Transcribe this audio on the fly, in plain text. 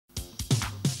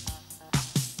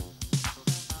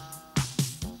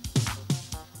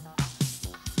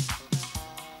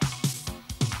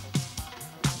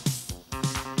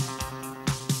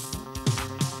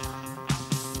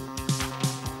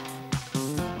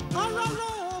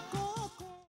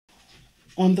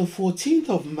On the 14th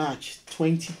of March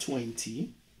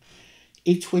 2020,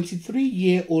 a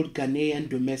 23-year-old Ghanaian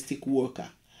domestic worker,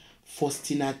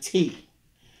 Faustina Tay,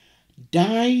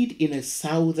 died in a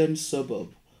southern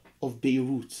suburb of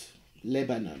Beirut,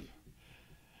 Lebanon.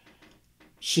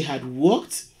 She had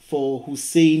worked for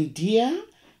Hussein Dia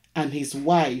and his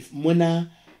wife,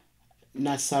 Mona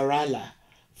Nasrallah,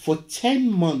 for 10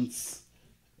 months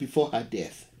before her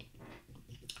death.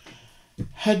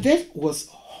 Her death was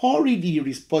hurriedly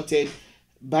reported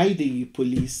by the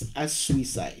police as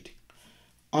suicide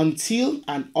until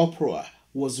an uproar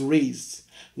was raised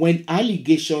when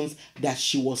allegations that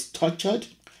she was tortured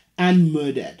and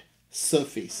murdered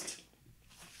surfaced.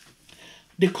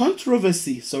 The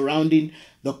controversy surrounding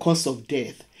the cause of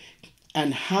death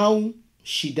and how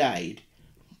she died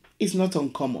is not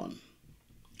uncommon.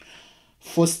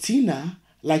 Faustina,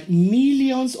 like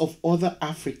millions of other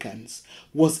Africans,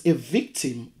 was a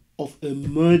victim of a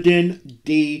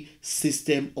modern-day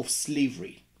system of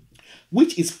slavery,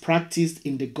 which is practiced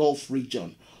in the Gulf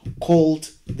region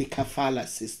called the Kafala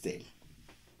system.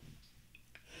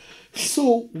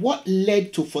 So, what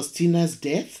led to Faustina's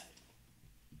death?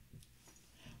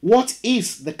 What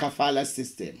is the Kafala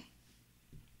system?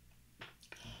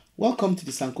 Welcome to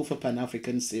the Sankofa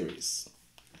Pan-African series.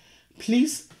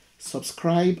 Please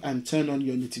subscribe and turn on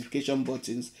your notification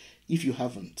buttons if you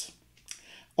haven't.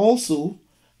 Also,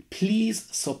 please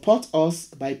support us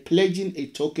by pledging a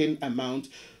token amount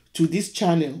to this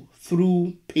channel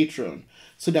through Patreon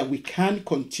so that we can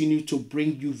continue to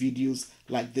bring you videos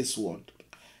like this one.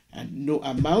 And no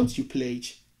amount you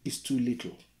pledge is too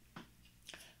little.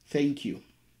 Thank you.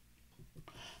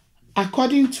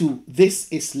 According to This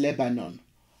is Lebanon,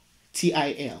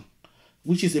 TIL,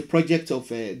 which is a project of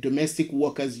Domestic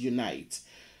Workers Unite.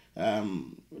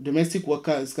 Domestic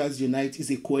Workers Unite is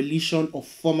a coalition of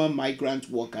former migrant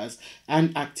workers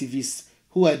and activists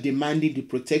who are demanding the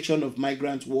protection of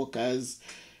migrant workers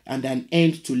and an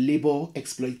end to labor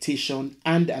exploitation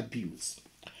and abuse.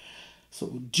 So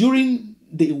during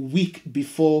the week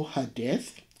before her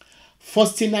death,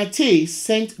 Faustina Tay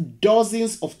sent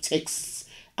dozens of texts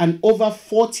and over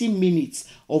 40 minutes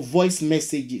of voice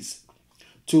messages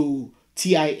to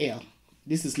TIL,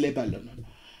 this is Lebanon,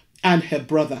 and her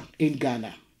brother in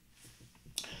Ghana.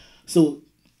 So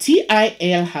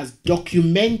TIL has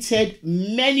documented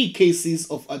many cases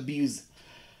of abuse,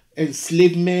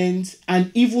 enslavement,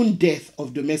 and even death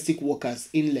of domestic workers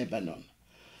in Lebanon.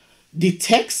 The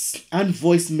texts and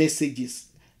voice messages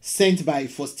sent by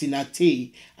Faustina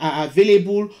Tay are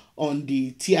available on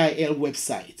the TIL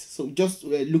website. So just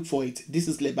look for it. This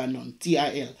is Lebanon,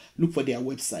 TIL. Look for their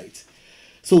website.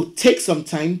 So take some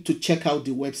time to check out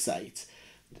the website,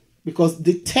 because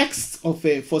the texts of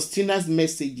Faustina's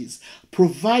messages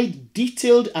provide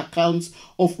detailed accounts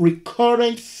of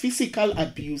recurrent physical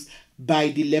abuse by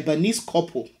the Lebanese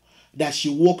couple that she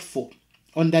worked for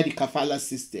under the Kafala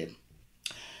system.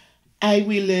 I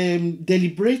will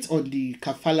deliberate on the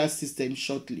Kafala system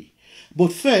shortly.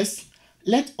 But first,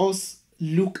 let us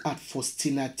look at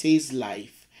Faustina Tay's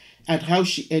life and how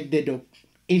she ended up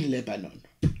in Lebanon.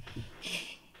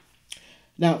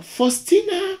 Now,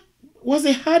 Faustina was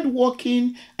a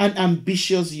hardworking and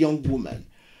ambitious young woman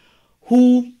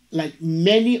who, like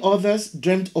many others,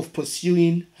 dreamt of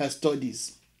pursuing her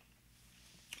studies.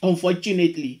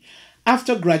 Unfortunately,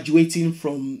 after graduating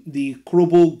from the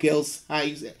Krobo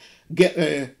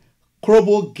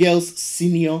Girls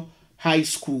Senior High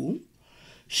School,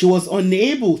 she was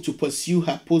unable to pursue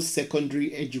her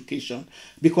post-secondary education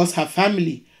because her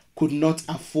family could not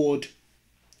afford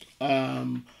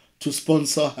to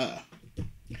sponsor her.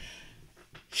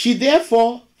 She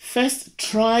therefore first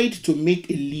tried to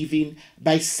make a living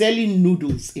by selling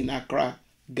noodles in Accra,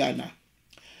 Ghana.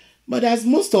 But as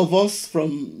most of us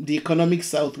from the economic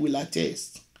south will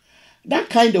attest, that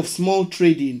kind of small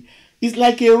trading is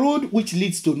like a road which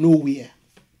leads to nowhere.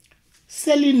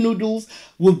 Selling noodles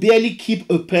will barely keep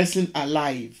a person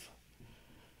alive.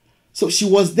 So she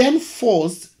was then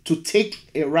forced to take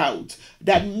a route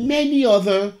that many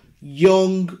other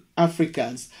young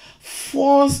Africans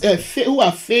who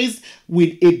are faced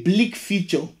with a bleak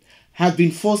future have been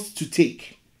forced to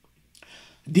take.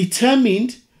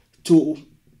 Determined to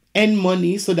earn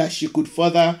money so that she could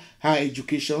further her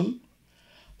education,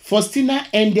 Faustina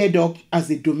ended up as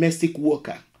a domestic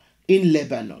worker in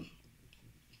Lebanon.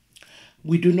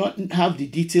 We do not have the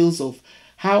details of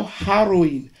how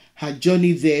harrowing her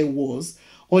journey there was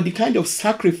or the kind of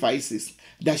sacrifices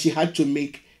that she had to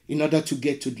make in order to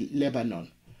get to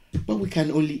Lebanon, but we can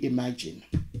only imagine.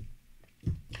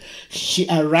 She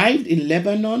arrived in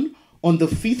Lebanon on the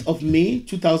 5th of May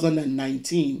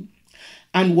 2019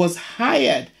 and was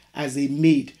hired as a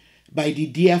maid by the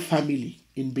Dia family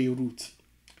in Beirut.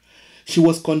 She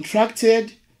was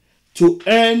contracted to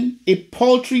earn a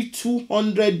paltry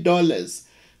 $200,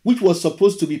 which was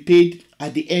supposed to be paid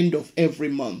at the end of every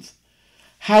month.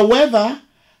 However,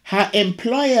 her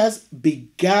employers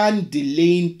began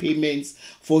delaying payments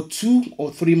for 2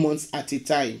 or 3 months at a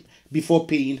time before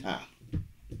paying her.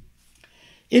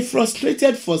 A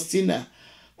frustrated Faustina,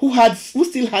 who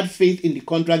still had faith in the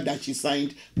contract that she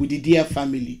signed with the Dia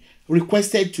family,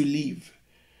 requested to leave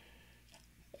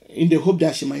in the hope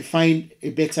that she might find a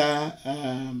better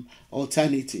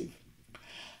alternative.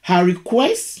 Her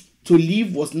request to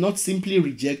leave was not simply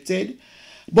rejected,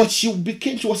 but she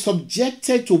was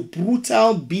subjected to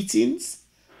brutal beatings,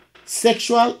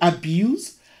 sexual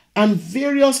abuse, and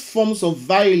various forms of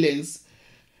violence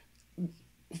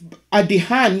at the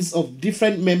hands of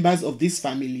different members of this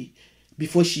family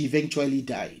before she eventually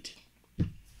died.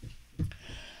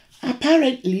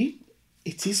 Apparently,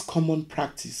 it is common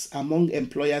practice among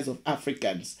employers of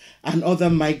Africans and other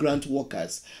migrant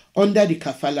workers under the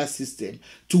Kafala system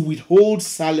to withhold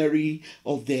salary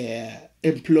of their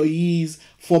employees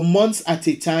for months at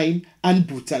a time and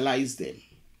brutalize them.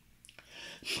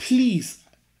 Please,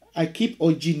 I keep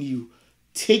urging you,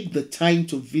 take the time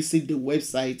to visit the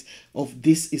website of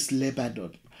This is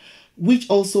Lebanon, which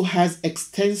also has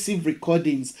extensive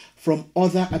recordings from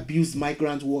other abused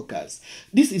migrant workers.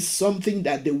 This is something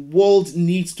that the world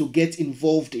needs to get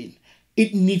involved in.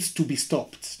 It needs to be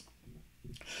stopped.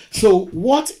 So,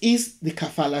 what is the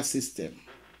Kafala system?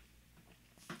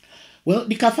 Well,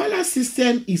 the Kafala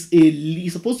system is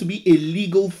supposed to be a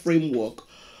legal framework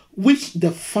which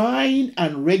defines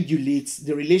and regulates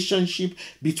the relationship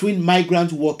between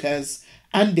migrant workers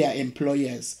and their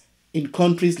employers in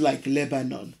countries like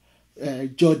Lebanon,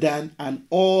 Jordan, and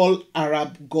all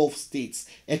Arab Gulf states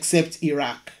except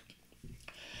Iraq.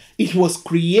 It was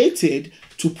created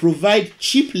to provide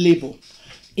cheap labor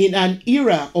in an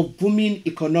era of booming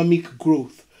economic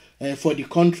growth for the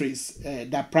countries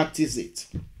that practice it.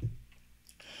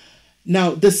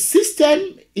 Now, the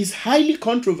system is highly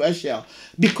controversial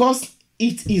because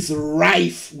it is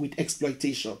rife with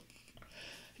exploitation.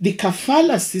 The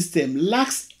Kafala system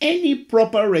lacks any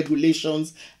proper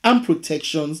regulations and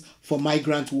protections for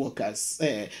migrant workers,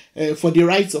 for the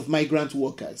rights of migrant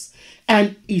workers.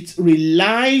 And it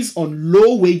relies on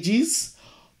low wages,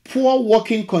 poor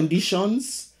working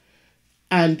conditions,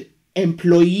 and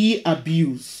employee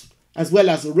abuse, as well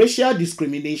as racial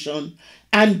discrimination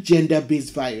and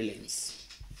gender-based violence.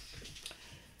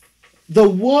 The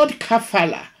word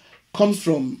kafala comes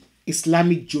from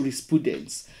Islamic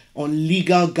jurisprudence on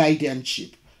legal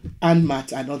guardianship and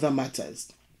other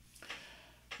matters.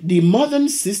 The modern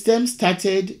system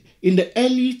started in the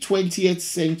early 20th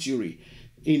century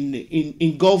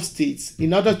in Gulf states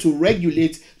in order to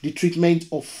regulate the treatment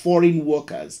of foreign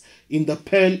workers in the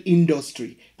pearl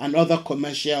industry and other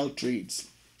commercial trades.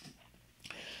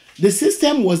 The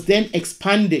system was then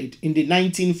expanded in the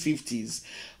 1950s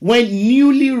when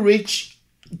newly rich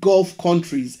Gulf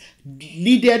countries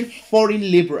needed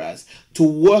foreign laborers to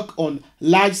work on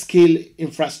large-scale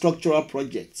infrastructural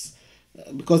projects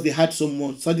because they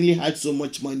suddenly had so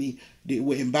much money. They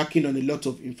were embarking on a lot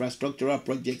of infrastructural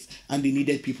projects and they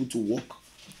needed people to work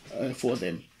for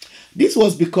them. This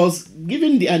was because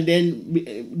given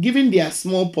their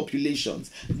small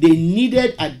populations, they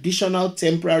needed additional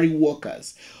temporary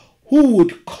workers who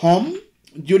would come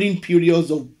during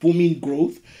periods of booming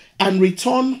growth and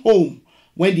return home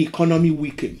when the economy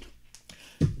weakened.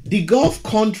 The Gulf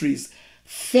countries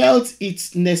felt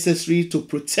it necessary to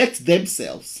protect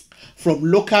themselves from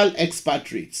local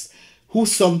expatriates who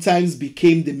sometimes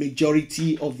became the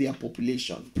majority of their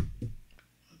population.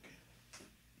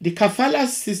 The Kafala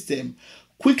system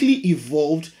quickly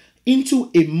evolved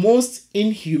into a most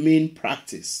inhumane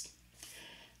practice.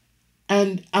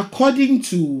 And according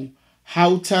to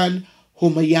Houghton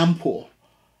Homayampo,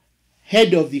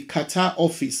 head of the Qatar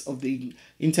office of the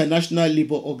International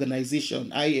Labour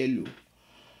Organization, ILO,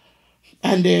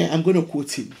 and I'm going to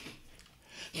quote him,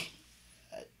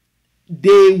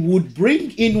 they would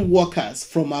bring in workers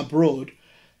from abroad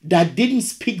that didn't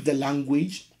speak the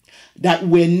language, that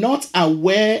were not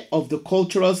aware of the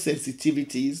cultural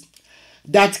sensitivities,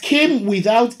 that came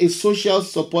without a social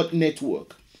support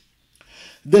network.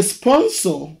 The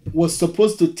sponsor was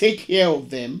supposed to take care of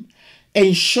them,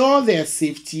 ensure their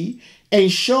safety,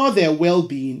 ensure their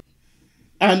well-being,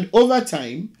 and over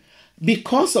time,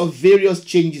 because of various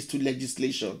changes to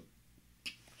legislation,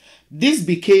 this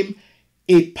became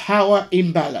a power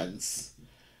imbalance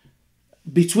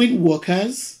between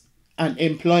workers and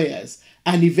employers,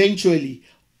 and eventually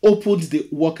opened the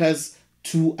workers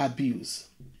to abuse.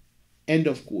 End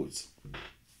of quote.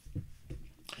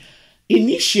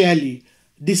 Initially,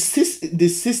 the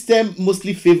system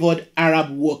mostly favored Arab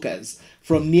workers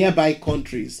from nearby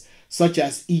countries such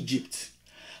as Egypt.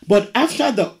 But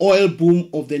after the oil boom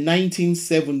of the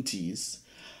 1970s,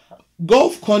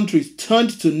 Gulf countries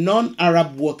turned to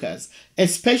non-Arab workers,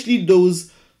 especially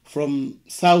those from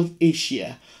South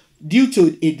Asia, due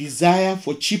to a desire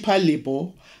for cheaper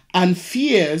labor and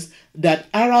fears that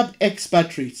Arab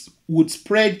expatriates would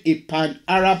spread a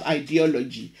pan-Arab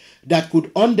ideology that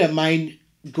could undermine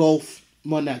Gulf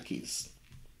monarchies.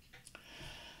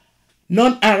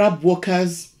 Non-Arab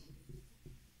workers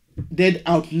then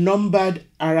outnumbered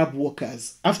Arab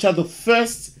workers after the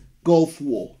first Gulf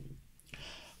War,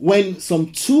 when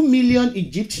some 2 million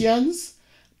Egyptians,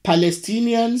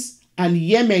 Palestinians, and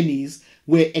Yemenis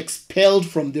were expelled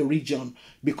from the region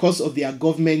because of their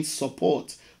government's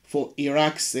support for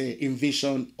Iraq's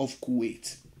invasion of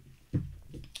Kuwait.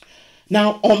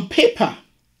 Now, on paper,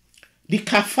 the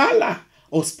Kafala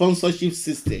or sponsorship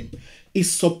system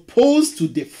is supposed to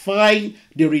define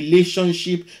the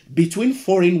relationship between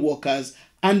foreign workers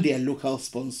and their local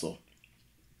sponsor.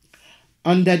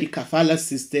 Under the Kafala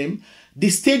system, the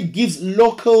state gives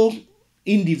local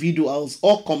individuals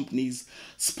or companies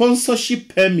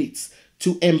sponsorship permits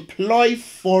to employ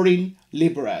foreign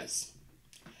laborers.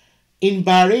 In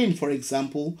Bahrain, for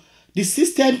example, the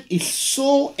system is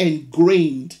so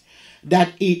ingrained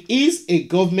that it is a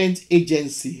government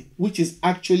agency which is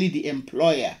actually the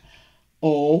employer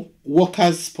or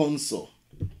worker's sponsor.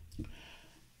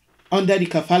 Under the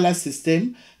Kafala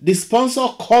system, the sponsor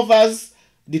covers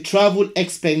the travel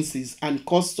expenses and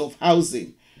costs of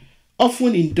housing,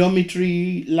 often in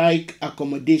dormitory-like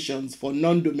accommodations for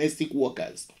non-domestic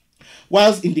workers,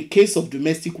 whilst in the case of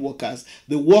domestic workers,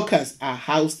 the workers are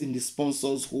housed in the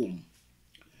sponsor's home.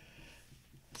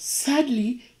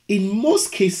 Sadly, in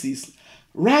most cases,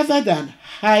 rather than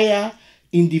hire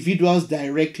individuals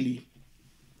directly,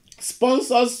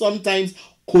 sponsors sometimes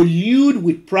collude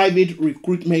with private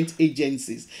recruitment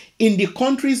agencies in the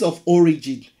countries of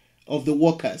origin of the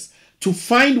workers to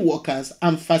find workers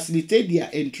and facilitate their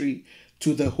entry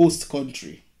to the host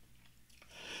country.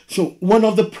 So one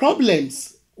of the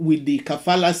problems with the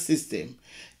Kafala system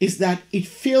is that it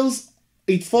falls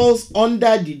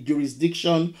under the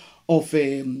jurisdiction of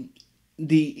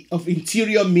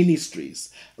interior ministries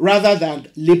rather than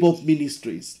labor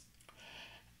ministries.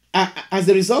 As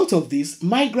a result of this,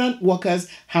 migrant workers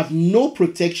have no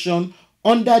protection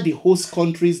under the host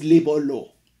country's labor law.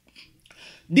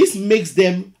 This makes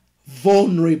them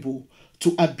vulnerable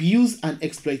to abuse and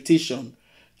exploitation,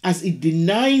 as it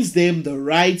denies them the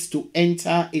right to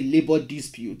enter a labor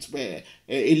dispute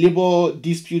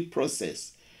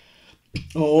process,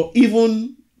 or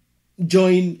even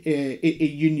join a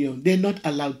union. They're not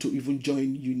allowed to even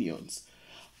join unions.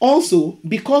 Also,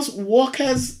 because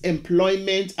workers'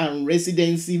 employment and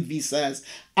residency visas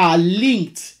are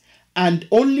linked and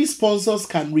only sponsors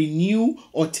can renew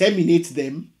or terminate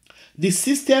them, the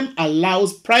system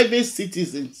allows private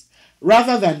citizens,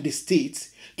 rather than the state,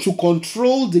 to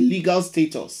control the legal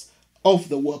status of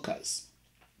the workers.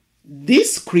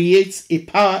 This creates a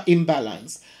power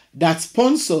imbalance that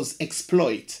sponsors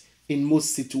exploit in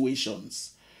most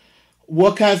situations.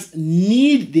 Workers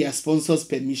need their sponsors'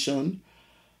 permission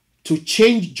to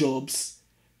change jobs,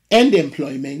 end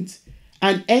employment,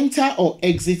 and enter or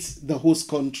exit the host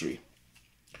country.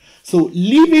 So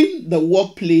leaving the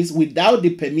workplace without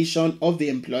the permission of the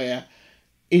employer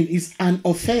is an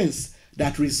offense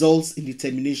that results in the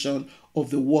termination of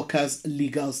the worker's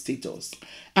legal status,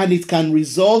 and it can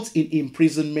result in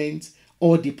imprisonment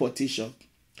or deportation.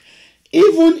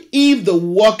 Even if the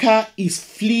worker is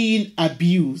fleeing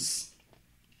abuse,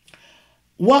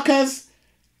 workers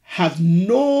have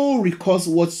no recourse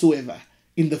whatsoever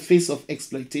in the face of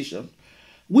exploitation,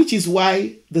 which is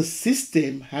why the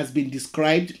system has been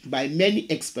described by many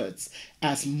experts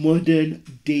as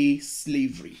modern-day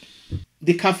slavery.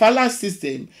 The Kafala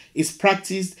system is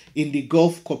practiced in the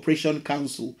Gulf Cooperation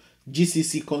Council,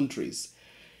 GCC countries,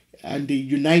 and the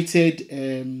United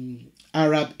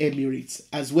Arab Emirates,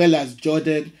 as well as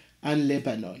Jordan and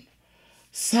Lebanon.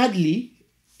 Sadly,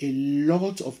 a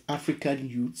lot of African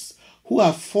youths who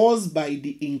are forced by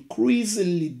the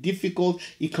increasingly difficult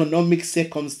economic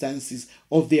circumstances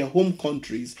of their home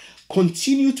countries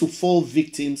continue to fall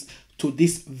victims to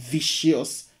this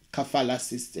vicious Kafala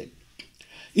system.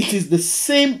 It is the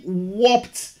same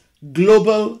warped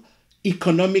global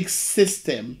economic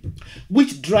system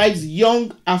which drives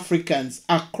young Africans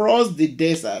across the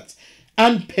desert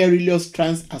and perilous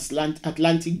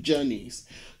transatlantic journeys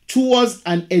towards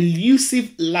an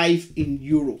elusive life in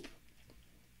Europe.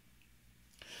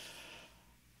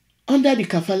 Under the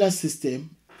Kafala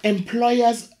system,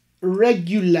 employers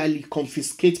regularly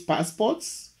confiscate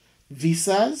passports,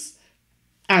 visas,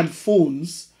 and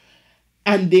phones,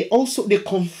 and they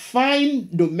confine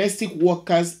domestic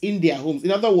workers in their homes.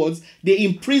 In other words, they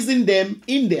imprison them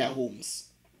in their homes.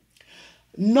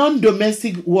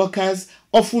 Non-domestic workers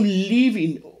often live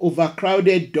in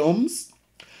overcrowded dorms,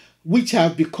 which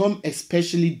have become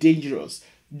especially dangerous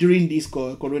during this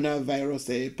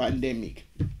coronavirus pandemic.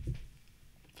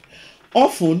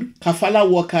 Often, Kafala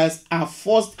workers are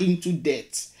forced into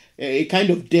debt, a kind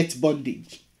of debt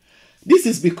bondage. This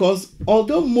is because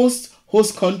although most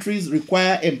host countries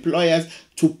require employers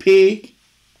to pay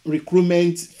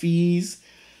recruitment fees,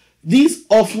 these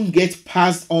often get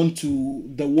passed on to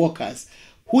the workers,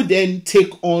 who then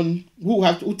take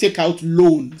out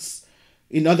loans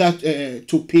in order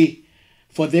to pay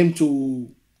for them to,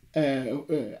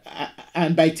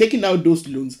 and by taking out those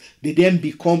loans, they then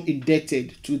become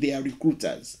indebted to their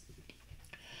recruiters.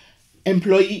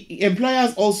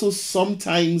 Employers also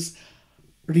sometimes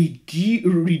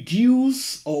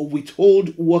reduce or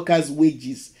withhold workers'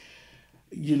 wages,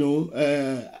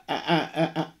 and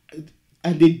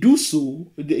they do so.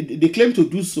 They claim to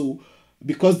do so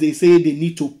because they say they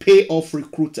need to pay off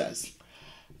recruiters,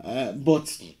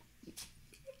 but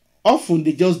often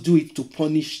they just do it to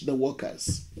punish the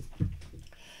workers.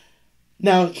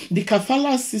 Now, the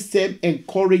Kafala system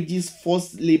encourages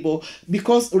forced labor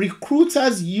because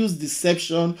recruiters use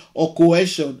deception or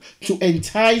coercion to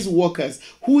entice workers,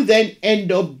 who then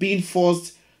end up being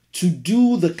forced to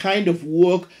do the kind of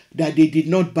work that they did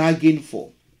not bargain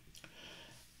for.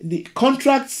 The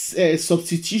contract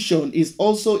substitution is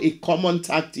also a common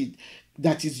tactic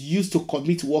that is used to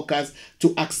commit workers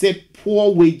to accept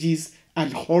poor wages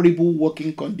and horrible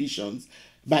working conditions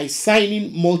by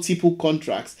signing multiple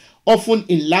contracts, often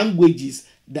in languages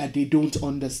that they don't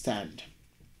understand.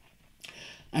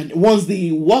 And once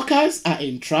the workers are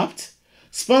entrapped,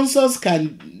 sponsors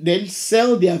can then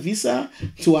sell their visa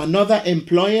to another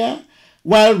employer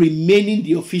while remaining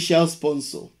the official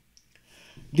sponsor.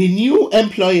 The new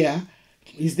employer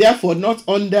is therefore not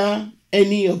under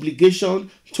any obligation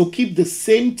to keep the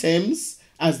same terms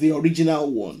as the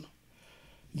original one.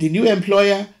 The new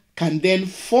employer can then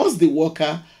force the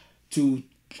worker to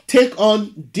take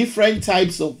on different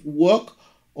types of work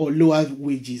or lower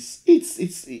wages.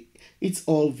 It's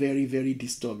all very, very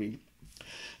disturbing.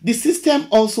 The system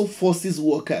also forces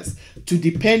workers to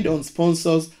depend on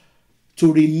sponsors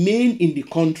to remain in the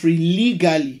country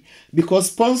legally,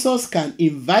 because sponsors can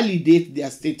invalidate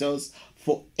their status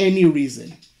for any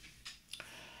reason.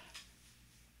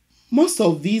 Most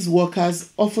of these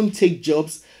workers often take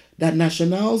jobs that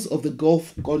nationals of the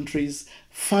Gulf countries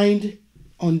find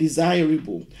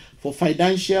undesirable for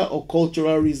financial or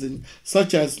cultural reasons,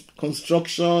 such as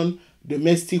construction,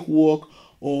 domestic work,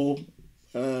 or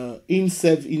in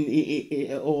service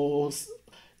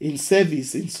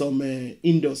in some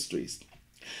industries.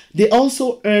 They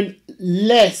also earn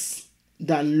less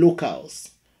than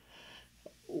locals.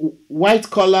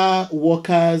 White-collar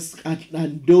workers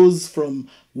and those from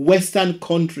Western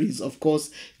countries, of course,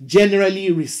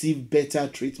 generally receive better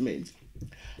treatment.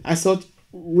 As such,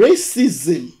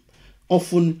 racism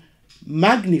often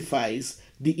magnifies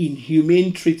the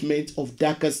inhumane treatment of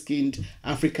darker-skinned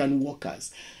African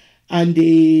workers. And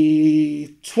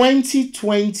the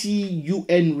 2020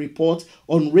 UN report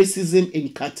on racism in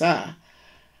Qatar,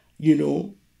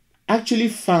 actually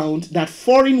found that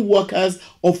foreign workers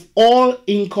of all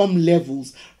income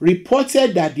levels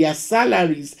reported that their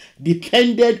salaries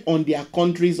depended on their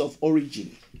countries of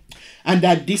origin, and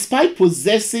that despite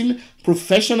possessing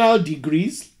professional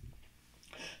degrees,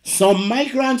 some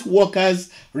migrant workers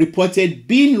reported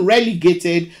being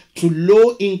relegated to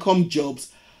low-income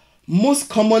jobs, most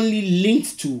commonly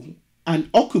linked to and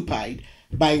occupied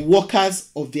by workers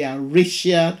of their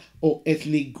racial or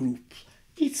ethnic group.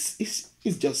 It's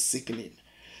just sickening.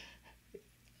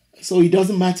 So it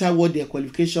doesn't matter what their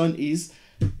qualification is,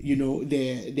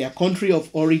 their country of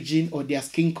origin or their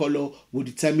skin color will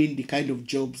determine the kind of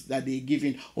jobs that they're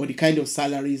given or the kind of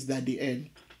salaries that they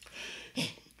earn.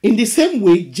 In the same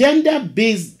way,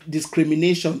 gender-based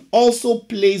discrimination also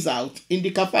plays out in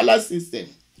the Kafala system.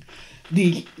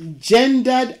 The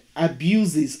gendered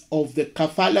abuses of the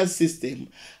Kafala system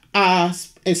are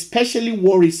especially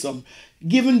worrisome,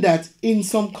 given that in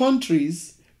some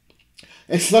countries,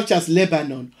 such as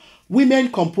Lebanon,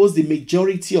 women compose the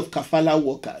majority of Kafala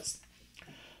workers.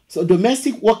 So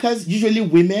domestic workers, usually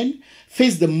women,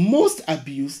 face the most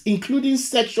abuse, including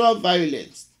sexual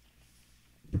violence.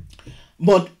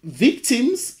 But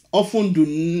victims often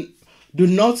do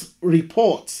not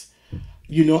report,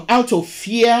 out of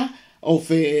fear of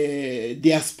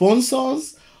their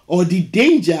sponsors or the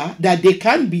danger that they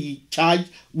can be charged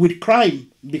with crime,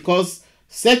 because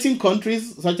certain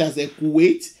countries such as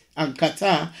Kuwait and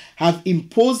Qatar have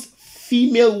imposed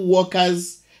female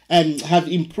workers and have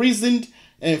imprisoned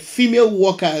female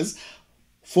workers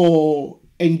for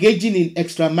engaging in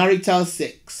extramarital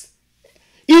sex,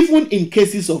 even in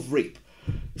cases of rape.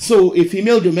 So a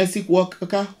female domestic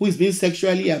worker who is being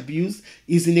sexually abused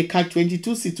is in a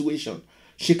catch-22 situation.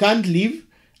 She can't leave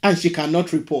and she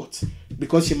cannot report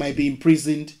because she might be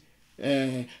imprisoned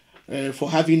for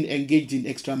having engaged in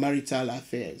extramarital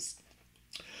affairs.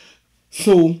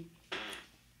 So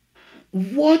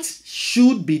what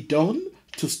should be done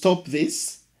to stop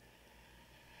this?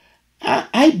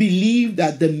 I believe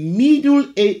that the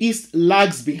Middle East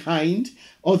lags behind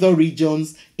other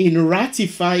regions in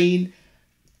ratifying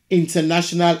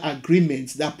international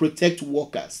agreements that protect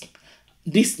workers.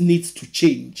 This needs to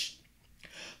change.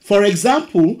 For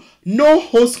example, no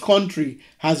host country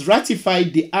has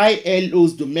ratified the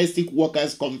ILO's Domestic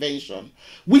Workers Convention,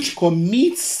 which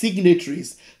commits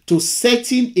signatories to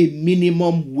setting a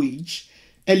minimum wage,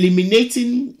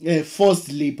 eliminating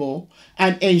forced labor,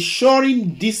 and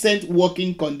ensuring decent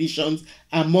working conditions,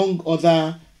 among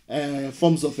other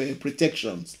forms of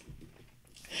protections.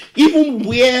 Even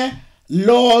where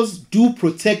laws do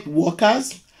protect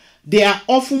workers, they are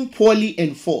often poorly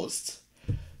enforced.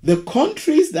 The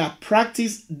countries that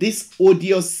practice this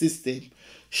odious system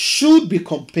should be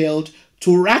compelled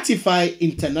to ratify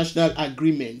international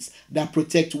agreements that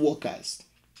protect workers.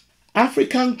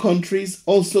 African countries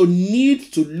also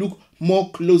need to look more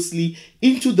closely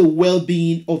into the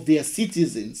well-being of their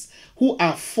citizens who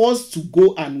are forced to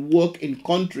go and work in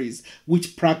countries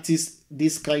which practice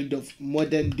this kind of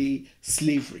modern-day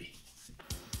slavery.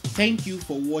 Thank you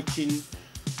for watching.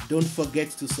 Don't forget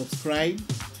to subscribe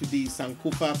to the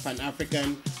Sankofa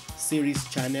Pan-African series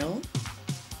channel.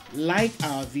 Like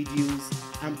our videos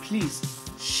and please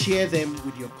share them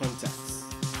with your contacts.